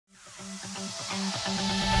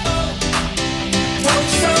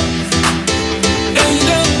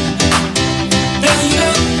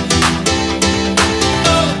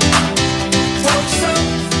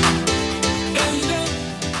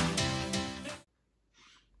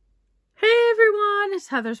guys,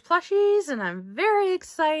 Heather's Plushies, and I'm very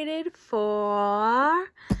excited for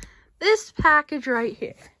this package right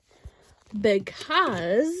here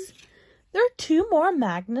because there are 2 more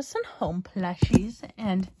Magnussen home plushies,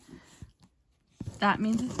 and that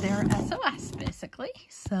means that they're SOS basically.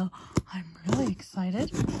 So I'm really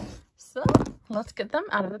excited. So let's get them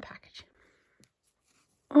out of the package.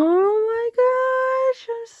 Oh my gosh,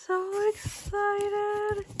 I'm so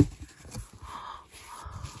excited.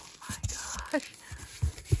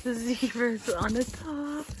 The zebra's on the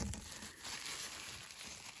top.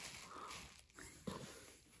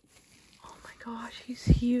 Oh my gosh, he's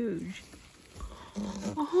huge.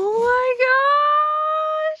 Oh my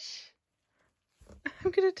gosh! I'm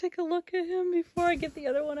gonna take a look at him before I get the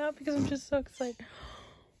other one out because I'm just so excited.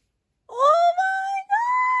 Oh my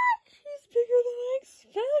gosh! He's bigger than I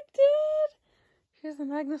expected. Here's the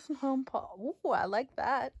Magnussen home paw. Ooh, I like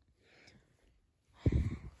that.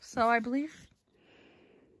 So I believe...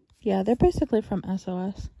 yeah, they're basically from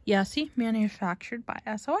SOS. Yeah, see? Manufactured by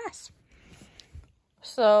SOS.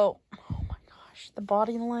 So, oh my gosh, the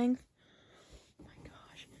body length. Oh my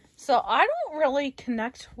gosh. So, I don't really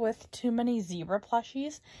connect with too many zebra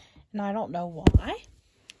plushies, and I don't know why.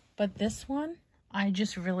 But this one, I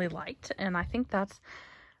just really liked, and I think that's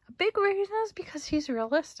a big reason is because he's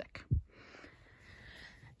realistic.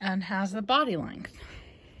 And has the body length.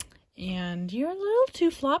 And you're a little too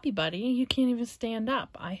floppy, buddy. You can't even stand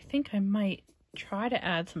up. I think I might try to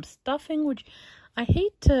add some stuffing, which I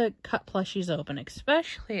hate to cut plushies open,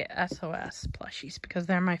 especially SOS plushies, because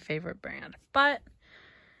they're my favorite brand. But,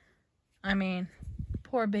 I mean,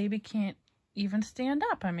 poor baby can't even stand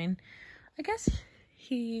up. I mean, I guess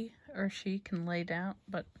he or she can lay down,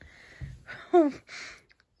 but,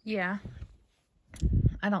 yeah.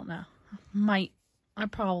 I don't know. I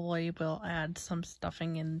probably will add some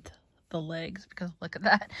stuffing into the legs because look at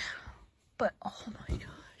that. But oh my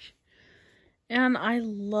gosh. And I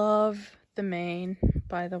love the mane,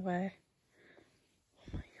 by the way. Oh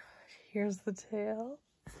my gosh. Here's the tail.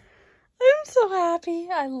 I'm so happy.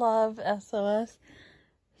 I love SOS.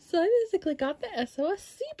 So I basically got the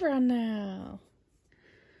SOS zebra now.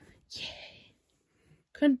 Yay.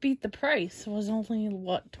 Couldn't beat the price. It was only,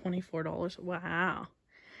 what, $24? Wow.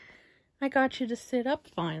 I got you to sit up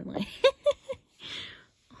finally.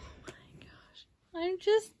 Oh my gosh. I'm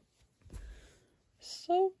just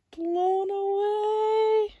so blown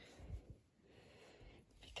away.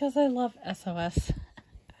 Because I love SOS.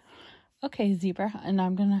 Okay, zebra, and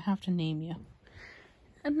I'm going to have to name you.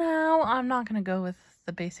 And now I'm not going to go with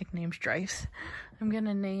the basic name stripes. I'm going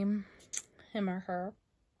to name him or her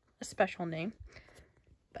a special name.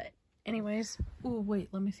 But anyways, ooh, wait,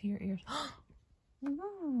 let me see your ears.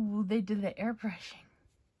 Ooh, they did the airbrushing.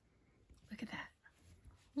 Look at that.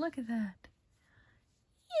 Look at that.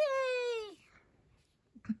 Yay!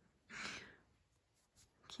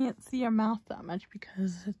 Can't see your mouth that much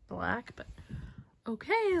because it's black, but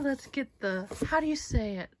okay, let's get the, how do you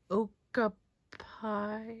say it? Okapi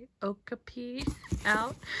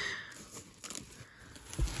out.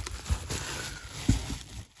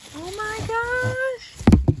 Oh my gosh!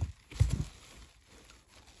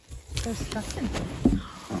 There's stuff in there.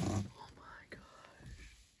 Oh my gosh.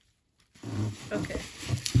 Okay.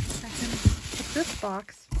 I can put this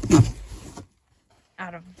box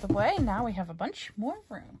out of the way. Now we have a bunch more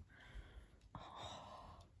room.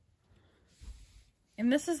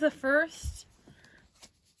 And this is the first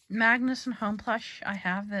Magnussen home plush I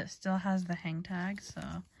have that still has the hang tag,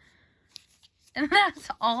 so. And that's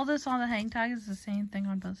all this on the hang tag is the same thing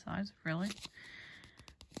on both sides. Really?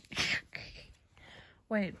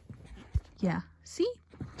 Wait. Yeah. See?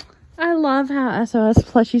 I love how SOS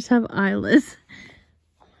plushies have eyelids.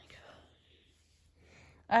 Oh my god.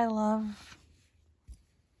 I love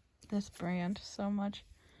this brand so much.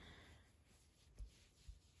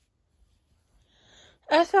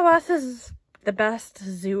 SOS is the best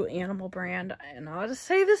zoo animal brand, and I'll just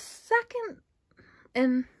say the second.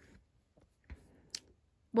 And,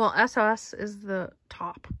 well, SOS is the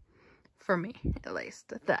top. For me, at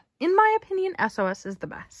least. That, in my opinion, SOS is the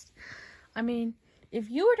best. I mean, if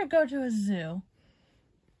you were to go to a zoo,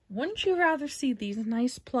 wouldn't you rather see these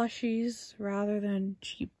nice plushies rather than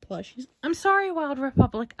cheap plushies? I'm sorry, Wild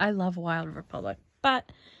Republic. I love Wild Republic.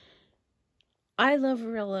 But I love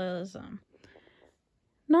realism.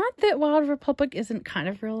 Not that Wild Republic isn't kind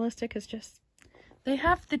of realistic. It's just they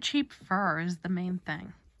have the cheap fur is the main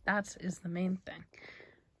thing. That is the main thing.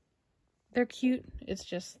 They're cute. It's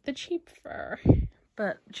just the cheap fur.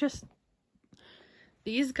 But just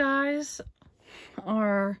these guys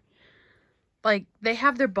are like, they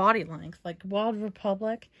have their body length. Like Wild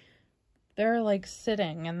Republic, they're like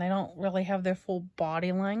sitting and they don't really have their full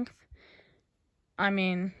body length. I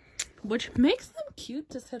mean, which makes them cute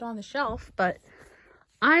to sit on the shelf, but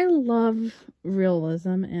I love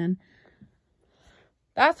realism, and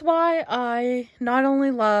that's why I not only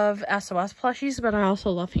love SOS plushies, but I also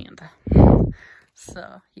love Panda.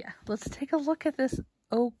 So, yeah, let's take a look at this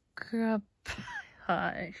Okapi,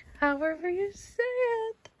 however you say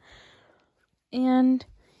it. And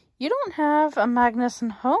you don't have a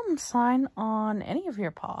Magnussen home sign on any of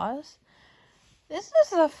your paws. This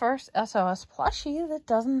is the first SOS plushie that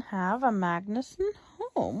doesn't have a Magnussen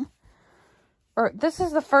home. Or this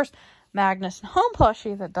is the first Magnussen home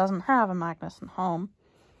plushie that doesn't have a Magnussen home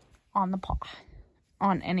on the paw.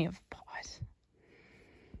 On any of the paws.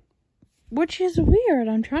 Which is weird.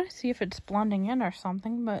 I'm trying to see if it's blending in or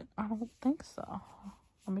something, but I don't think so.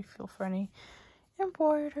 Let me feel for any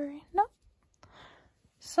embroidery. Nope.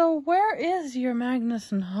 So where is your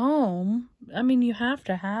Magnussen home? I mean, you have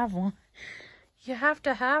to have one. You have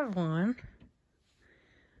to have one.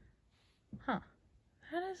 Huh.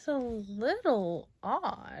 That is a little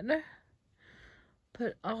odd.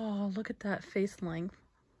 But, oh, look at that face length.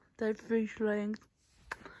 That face length.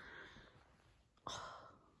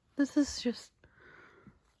 This is just...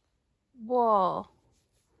 Whoa.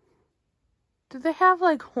 Do they have,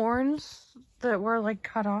 like, horns that were, like,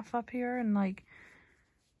 cut off up here? And, like,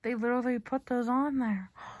 they literally put those on there.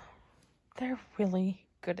 They're really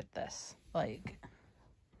good at this. Like,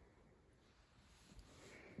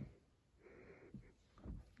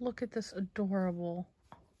 look at this adorable.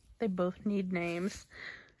 They both need names.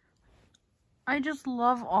 I just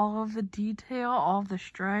love all of the detail, all of the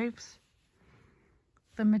stripes,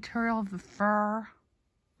 the material of the fur.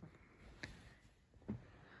 Oh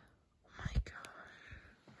my gosh.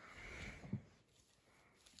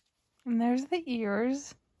 And there's the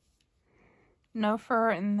ears. No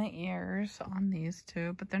fur in the ears on these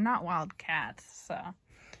two, but they're not wild cats, so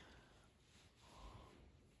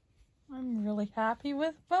I'm really happy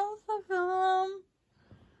with both of them.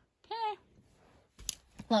 Okay.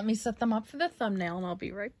 Let me set them up for the thumbnail and I'll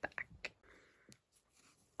be right back.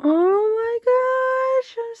 Oh my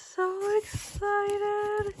gosh, I'm so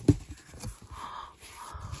excited. Oh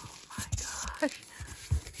my gosh.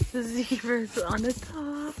 The zebra's on the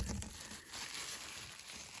top.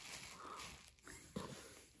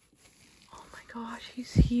 Gosh,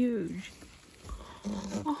 he's huge.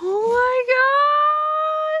 Oh my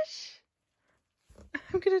gosh!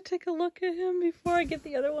 I'm gonna take a look at him before I get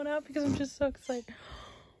the other one out because I'm just so excited.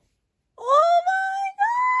 Oh my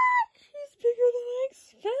gosh! He's bigger than I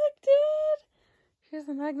expected! Here's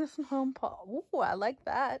the Magnussen home paw. Ooh, I like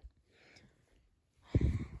that.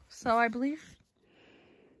 So I believe...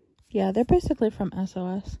 Yeah, they're basically from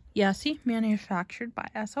SOS. Yeah, see? Manufactured by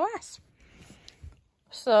SOS.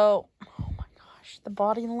 So... the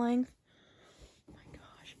body length. Oh my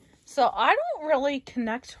gosh. So I don't really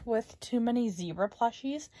connect with too many zebra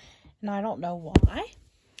plushies, and I don't know why,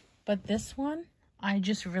 but this one I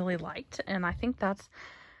just really liked, and I think that's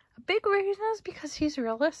a big reason is because he's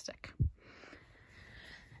realistic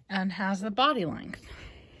and has the body length.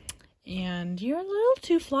 And you're a little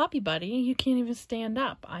too floppy, buddy. You can't even stand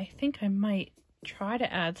up. I think I might try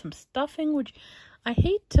to add some stuffing, which I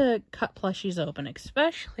hate to cut plushies open,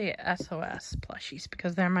 especially SOS plushies,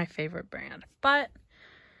 because they're my favorite brand. But,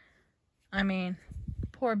 I mean,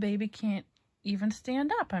 poor baby can't even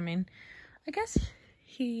stand up. I mean, I guess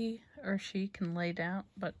he or she can lay down,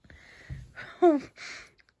 but,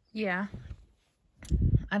 yeah,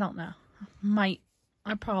 I don't know.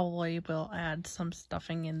 I probably will add some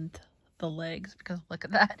stuffing into the legs, because look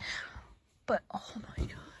at that. But, oh my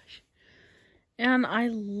gosh. And I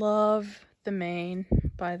love... the mane,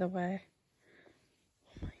 by the way.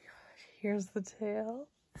 Oh my gosh, here's the tail.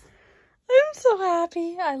 I'm so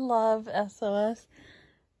happy. I love SOS.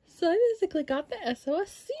 So I basically got the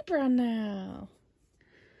SOS zebra now.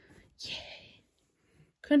 Yay.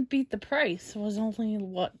 Couldn't beat the price. It was only,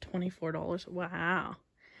 what, $24? Wow.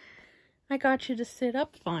 I got you to sit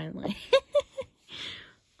up finally.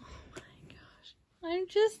 Oh my gosh. I'm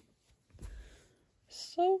just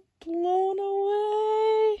so blown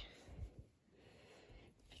away.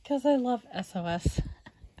 Because I love SOS.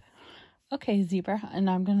 Okay, zebra, and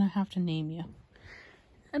I'm gonna have to name you.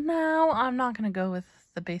 And now I'm not gonna go with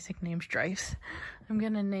the basic name stripes. I'm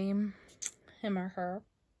gonna name him or her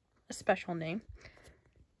a special name.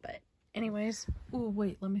 But anyways, ooh,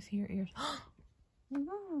 wait, let me see your ears.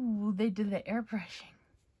 Ooh, they did the airbrushing.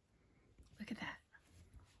 Look at that.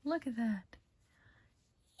 Look at that.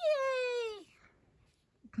 Yay!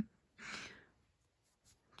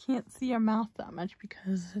 Can't see your mouth that much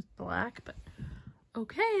because it's black, but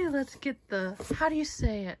Okay, let's get the, how do you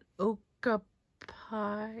say it? Okapi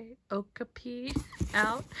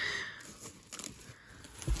out.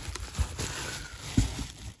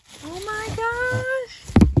 Oh my gosh.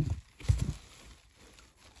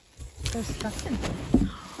 There's stuff in here.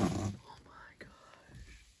 Oh my gosh.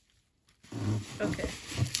 Okay.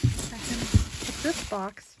 I can put this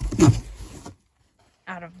box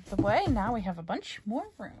out of the way. Now we have a bunch more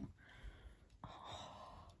room.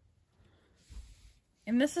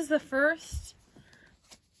 And this is the first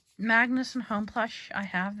Magnussen home plush I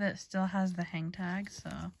have that still has the hang tag, so.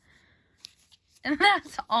 And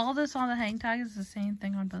that's all this on the hang tag is the same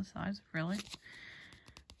thing on both sides, really?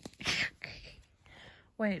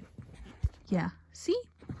 Wait. Yeah. See?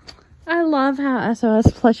 I love how SOS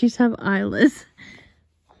plushies have eyelids.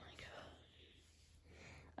 Oh my god.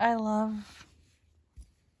 I love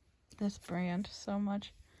this brand so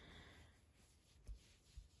much.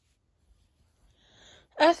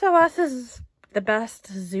 SOS is the best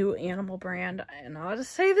zoo animal brand, and I'll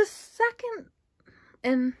just say the second.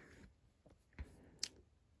 And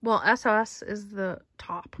well, SOS is the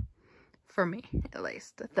top for me, at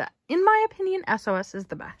least. That, in my opinion, SOS is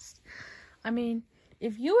the best. I mean,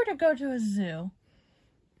 if you were to go to a zoo,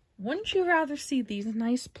 wouldn't you rather see these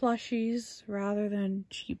nice plushies rather than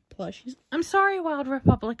cheap plushies? I'm sorry, Wild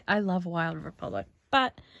Republic. I love Wild Republic,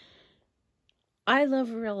 but I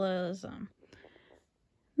love realism.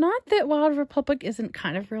 Not that Wild Republic isn't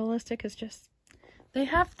kind of realistic, it's just they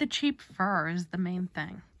have the cheap fur is the main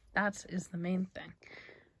thing. That is the main thing.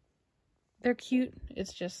 They're cute,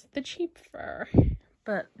 it's just the cheap fur.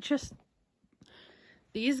 But just,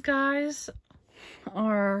 these guys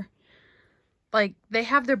are, like, they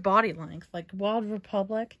have their body length. Like Wild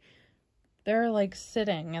Republic, they're like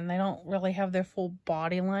sitting and they don't really have their full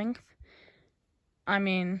body length. I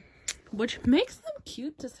mean, which makes them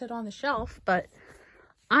cute to sit on the shelf, but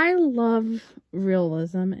I love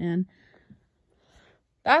realism, and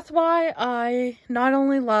that's why I not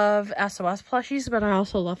only love SOS plushies, but I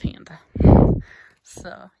also love Panda.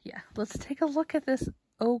 So, yeah, let's take a look at this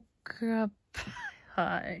Okapi,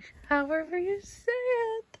 however you say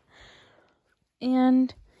it.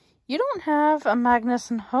 And you don't have a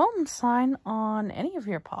Magnussen home sign on any of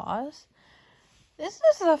your paws. This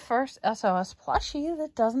is the first SOS plushie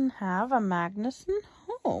that doesn't have a Magnussen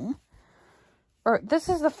home. Or, this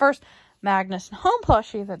is the first Magnussen home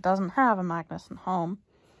plushie that doesn't have a Magnussen home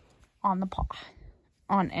on the paw.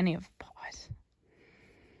 On any of the paws.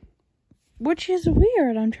 Which is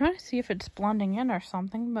weird. I'm trying to see if it's blending in or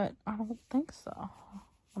something, but I don't think so.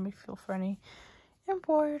 Let me feel for any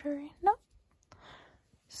embroidery. Nope.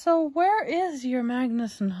 So, where is your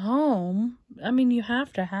Magnussen home? I mean, you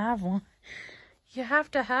have to have one. You have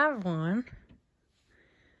to have one.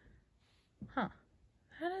 Huh.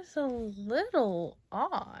 That is a little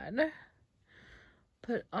odd.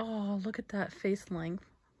 But, oh, look at that face length.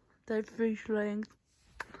 That face length.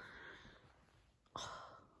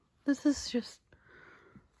 This is just...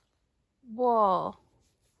 Whoa.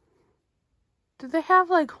 Did they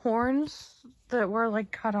have, like, horns that were,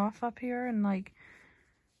 like, cut off up here? And, like,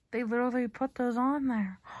 they literally put those on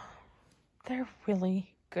there. They're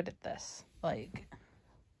really good at this. Like...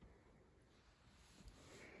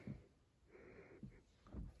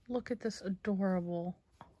 Look at this adorable.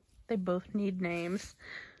 They both need names.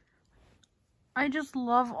 I just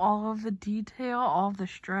love all of the detail, all of the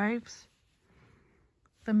stripes,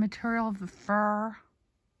 the material of the fur.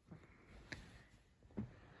 Oh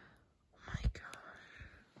my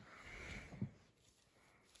gosh.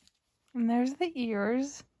 And there's the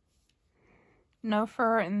ears. No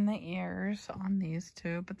fur in the ears on these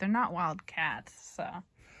two, but they're not wild cats, so.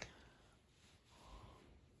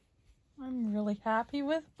 I'm really happy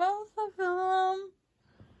with both of them.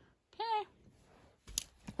 Okay.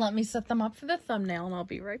 Let me set them up for the thumbnail and I'll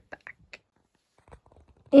be right back.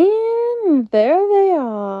 And there they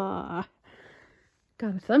are.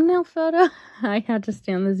 Got a thumbnail photo. I had to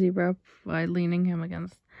stand the zebra by leaning him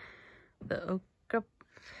against the Okapi.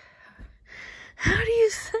 How do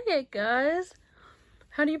you say it, guys?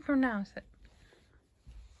 How do you pronounce it?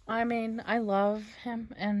 I mean, I love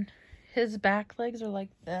him, and his back legs are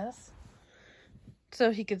like this.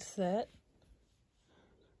 So he could sit.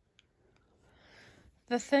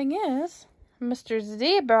 The thing is, Mr.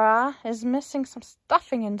 Zebra is missing some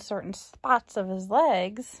stuffing in certain spots of his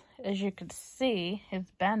legs. As you can see, he's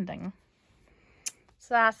bending.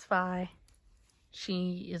 So that's why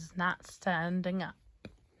she is not standing up.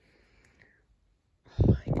 Oh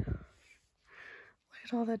my gosh. Look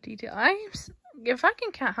at all that detail. If I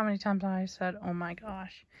can count how many times I said, oh my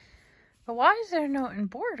gosh. But why is there no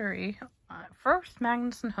embroidery? First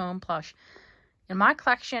Magnussen home plush. in my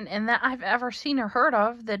collection and that I've ever seen or heard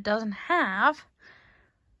of that doesn't have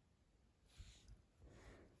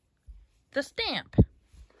the stamp.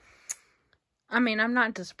 I mean, I'm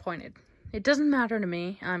not disappointed. It doesn't matter to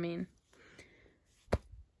me. I mean,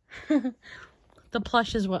 the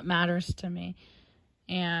plush is what matters to me.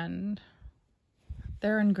 And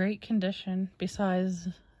they're in great condition besides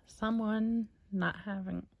someone not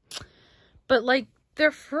having. But, like,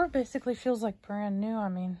 their fur basically feels like brand new. I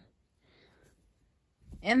mean,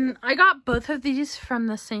 and I got both of these from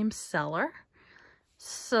the same seller.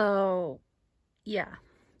 So, yeah.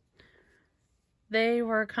 They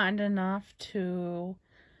were kind enough to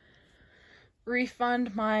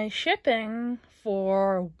refund my shipping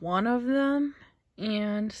for one of them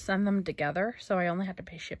and send them together. So I only had to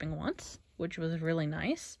pay shipping once, which was really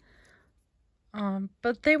nice.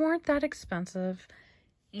 But they weren't that expensive.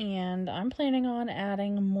 And I'm planning on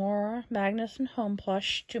adding more Magnussen Home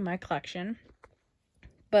Plush to my collection.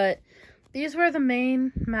 But these were the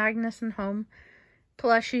main Magnussen Home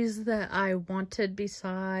plushies that I wanted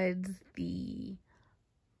besides the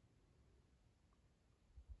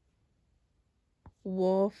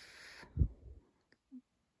wolf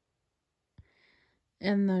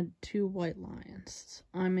and the 2 white lions.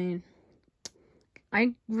 I mean,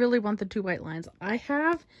 I really want the 2 white lions. I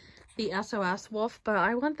have the SOS wolf, but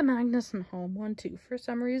I want the Magnussen Home one too for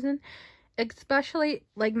some reason. Especially,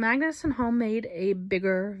 like, Magnussen Home made a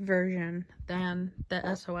bigger version than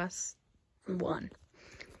the SOS one.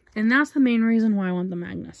 And that's the main reason why I want the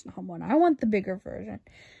Magnussen Home one. I want the bigger version.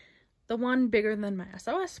 The one bigger than my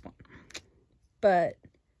SOS one. But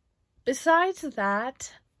besides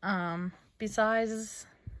that, besides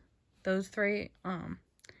those 3,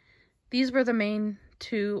 these were the main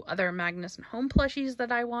 2 other Magnussen Home plushies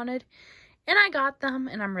that I wanted. And I got them,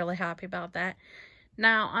 and I'm really happy about that.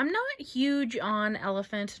 Now, I'm not huge on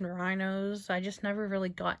elephants and rhinos. I just never really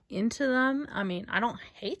got into them. I mean, I don't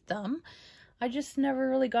hate them. I just never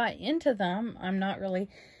really got into them. I'm not really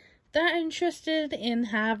that interested in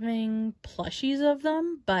having plushies of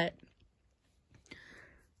them, but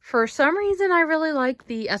for some reason I really like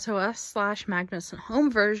the SOS/Magnussen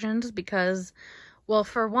Home versions because, well,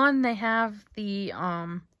 for one, they have the,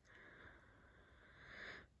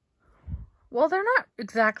 well, they're not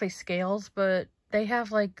exactly scales, but they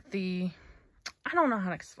have, like, the, I don't know how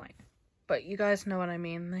to explain, but you guys know what I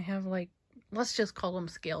mean. They have, like, let's just call them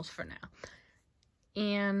scales for now.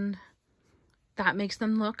 And that makes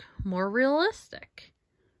them look more realistic.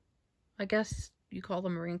 I guess you call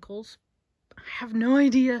them wrinkles. I have no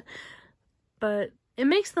idea. But it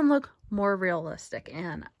makes them look more realistic.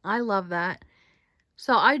 And I love that.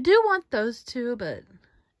 So I do want those 2, but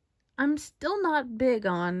I'm still not big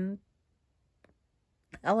on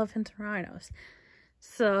elephants and rhinos.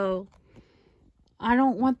 So I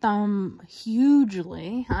don't want them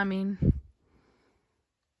hugely. I mean,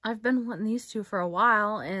 I've been wanting these 2 for a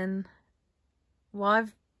while, and, well,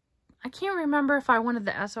 I can't remember if I wanted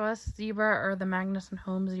the SOS zebra or the Magnussen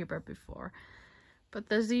Home zebra before, but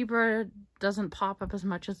the zebra doesn't pop up as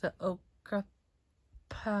much as the Okapi,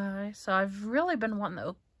 so I've really been wanting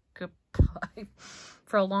the Okapi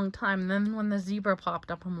for a long time. And then when the zebra popped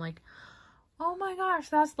up, I'm like, oh my gosh,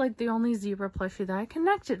 that's, like, the only zebra plushie that I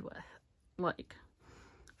connected with. Like,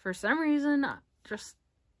 for some reason, just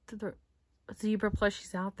the zebra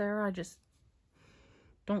plushies out there, I just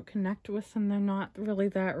don't connect with them. They're not really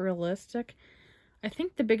that realistic. I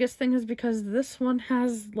think the biggest thing is because this one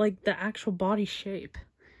has, like, the actual body shape.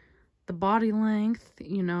 The body length,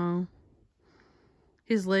 you know.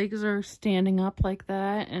 His legs are standing up like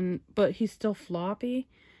that, but he's still floppy.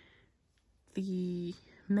 The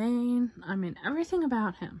mane, I mean, everything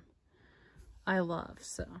about him I love.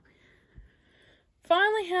 So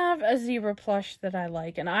finally have a zebra plush that I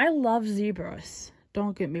like, and I love zebras,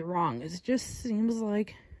 don't get me wrong. It just seems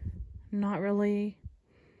like there's not really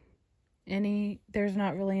any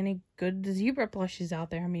good zebra plushies out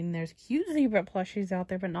there. I mean, there's cute zebra plushies out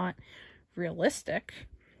there, but not realistic.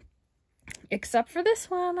 Except for this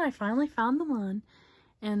one. I finally found the one.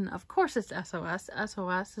 And of course it's SOS.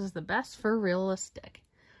 SOS is the best for realistic.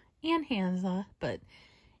 And Hansa. But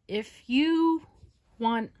if you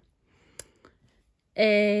want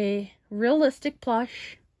a realistic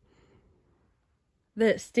plush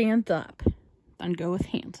that stands up, then go with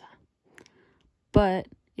Hansa. But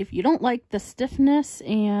if you don't like the stiffness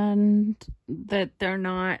and that they're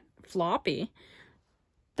not floppy,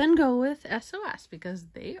 then go with SOS because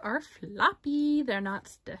they are floppy. They're not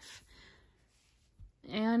stiff.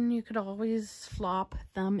 And you could always flopify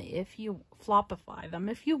them if you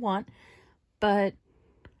want. But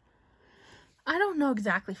I don't know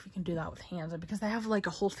exactly if we can do that with hands because they have like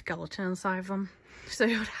a whole skeleton inside of them. So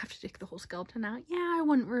you would have to take the whole skeleton out. Yeah, I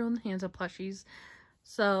wouldn't ruin the hands of plushies.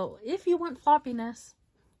 So if you want floppiness,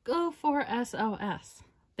 go for SOS.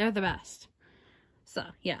 They're the best. So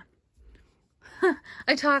yeah.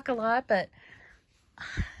 I talk a lot, but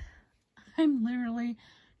I'm literally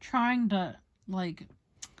trying to, like,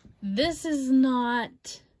 this is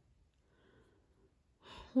not,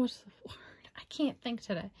 what's the word? I can't think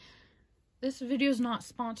today. This video is not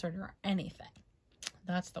sponsored or anything.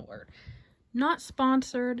 That's the word. Not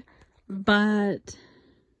sponsored, but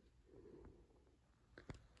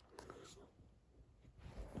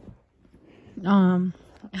I'm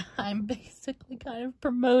basically kind of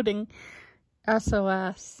promoting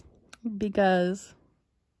SOS because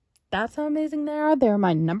that's how amazing they are. They're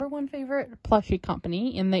my #1 favorite plushie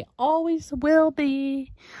company, and they always will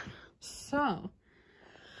be. So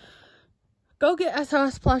go get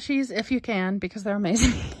SOS plushies if you can, because they're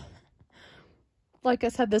amazing. Like I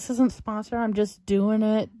said, this isn't sponsored. I'm just doing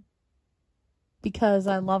it because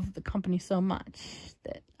I love the company so much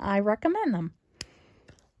that I recommend them.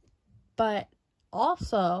 But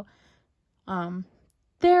also,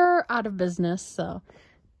 they're out of business, so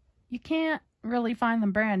you can't really find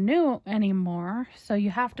them brand new anymore. So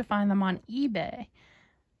you have to find them on eBay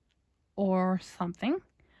or something.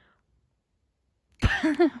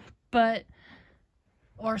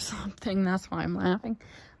 Or something. That's why I'm laughing.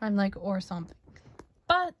 I'm like, or something.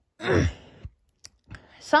 But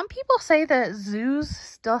some people say that zoos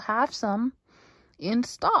still have some in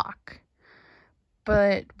stock.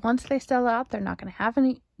 But once they sell out, they're not going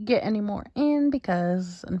to get any more in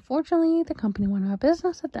because, unfortunately, the company went out of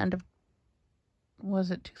business at the end of,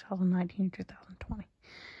 was it 2019 or 2020? I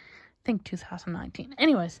think 2019.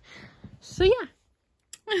 Anyways, so yeah.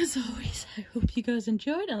 As always, I hope you guys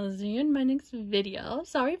enjoyed. I'll see you in my next video.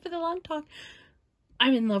 Sorry for the long talk.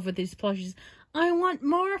 I'm in love with these plushies. I want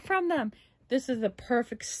more from them. This is the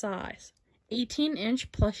perfect size.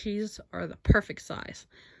 18-inch plushies are the perfect size.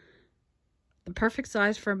 The perfect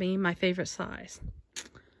size for me, my favorite size.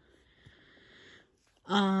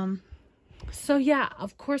 So yeah,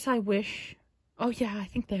 of course I wish, oh yeah, I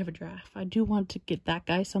think they have a giraffe. I do want to get that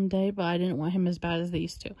guy someday, but I didn't want him as bad as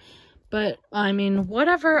these two. But, I mean,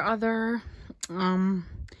 whatever other,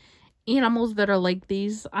 animals that are like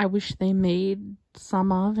these, I wish they made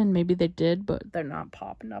some of, and maybe they did, but they're not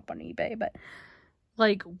popping up on eBay. But,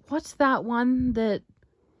 like, what's that one that,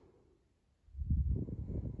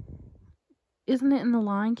 isn't it in The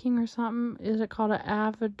Lion King or something? Is it called an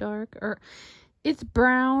Avatar? Or, it's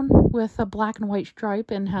brown with a black and white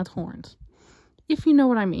stripe and has horns. If you know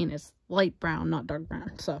what I mean, it's light brown, not dark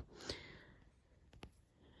brown, so.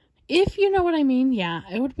 If you know what I mean, yeah,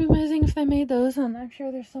 it would be amazing if they made those, and I'm sure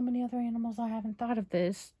there's so many other animals I haven't thought of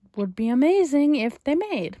this would be amazing if they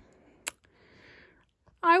made.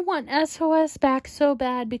 I want SOS back so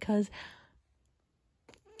bad because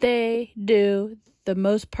they do the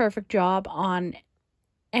most perfect job on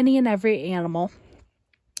any and every animal.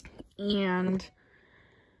 And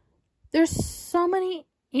there's so many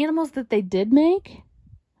animals that they did make,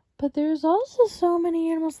 but there's also so many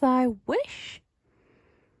animals that I wish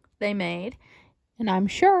they made, and I'm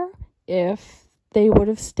sure if they would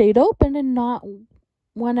have stayed open and not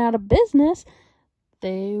went out of business,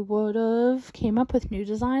 they would have came up with new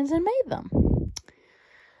designs and made them.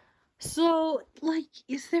 So, like,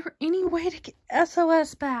 is there any way to get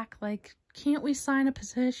SOS back? Like, can't we sign a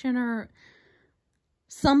petition or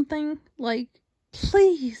something? Like,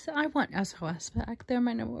 please, I want SOS back. They're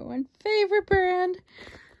my #1 favorite brand.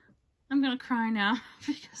 I'm gonna cry now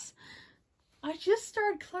because I just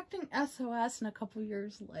started collecting SOS, and a couple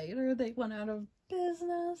years later, they went out of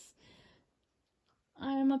business.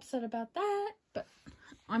 I'm upset about that, but,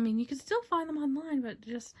 I mean, you can still find them online, but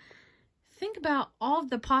just think about all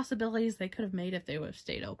of the possibilities they could have made if they would have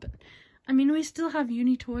stayed open. I mean, we still have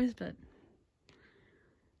Uni Toys, but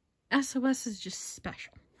SOS is just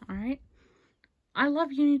special, alright? I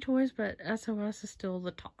love Uni Toys, but SOS is still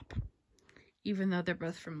the top, even though they're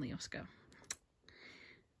both from Leosco.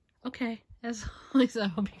 Okay, as always, I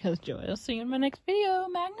hope you guys enjoy. I'll see you in my next video.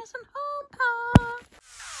 Magnussen Home Pod!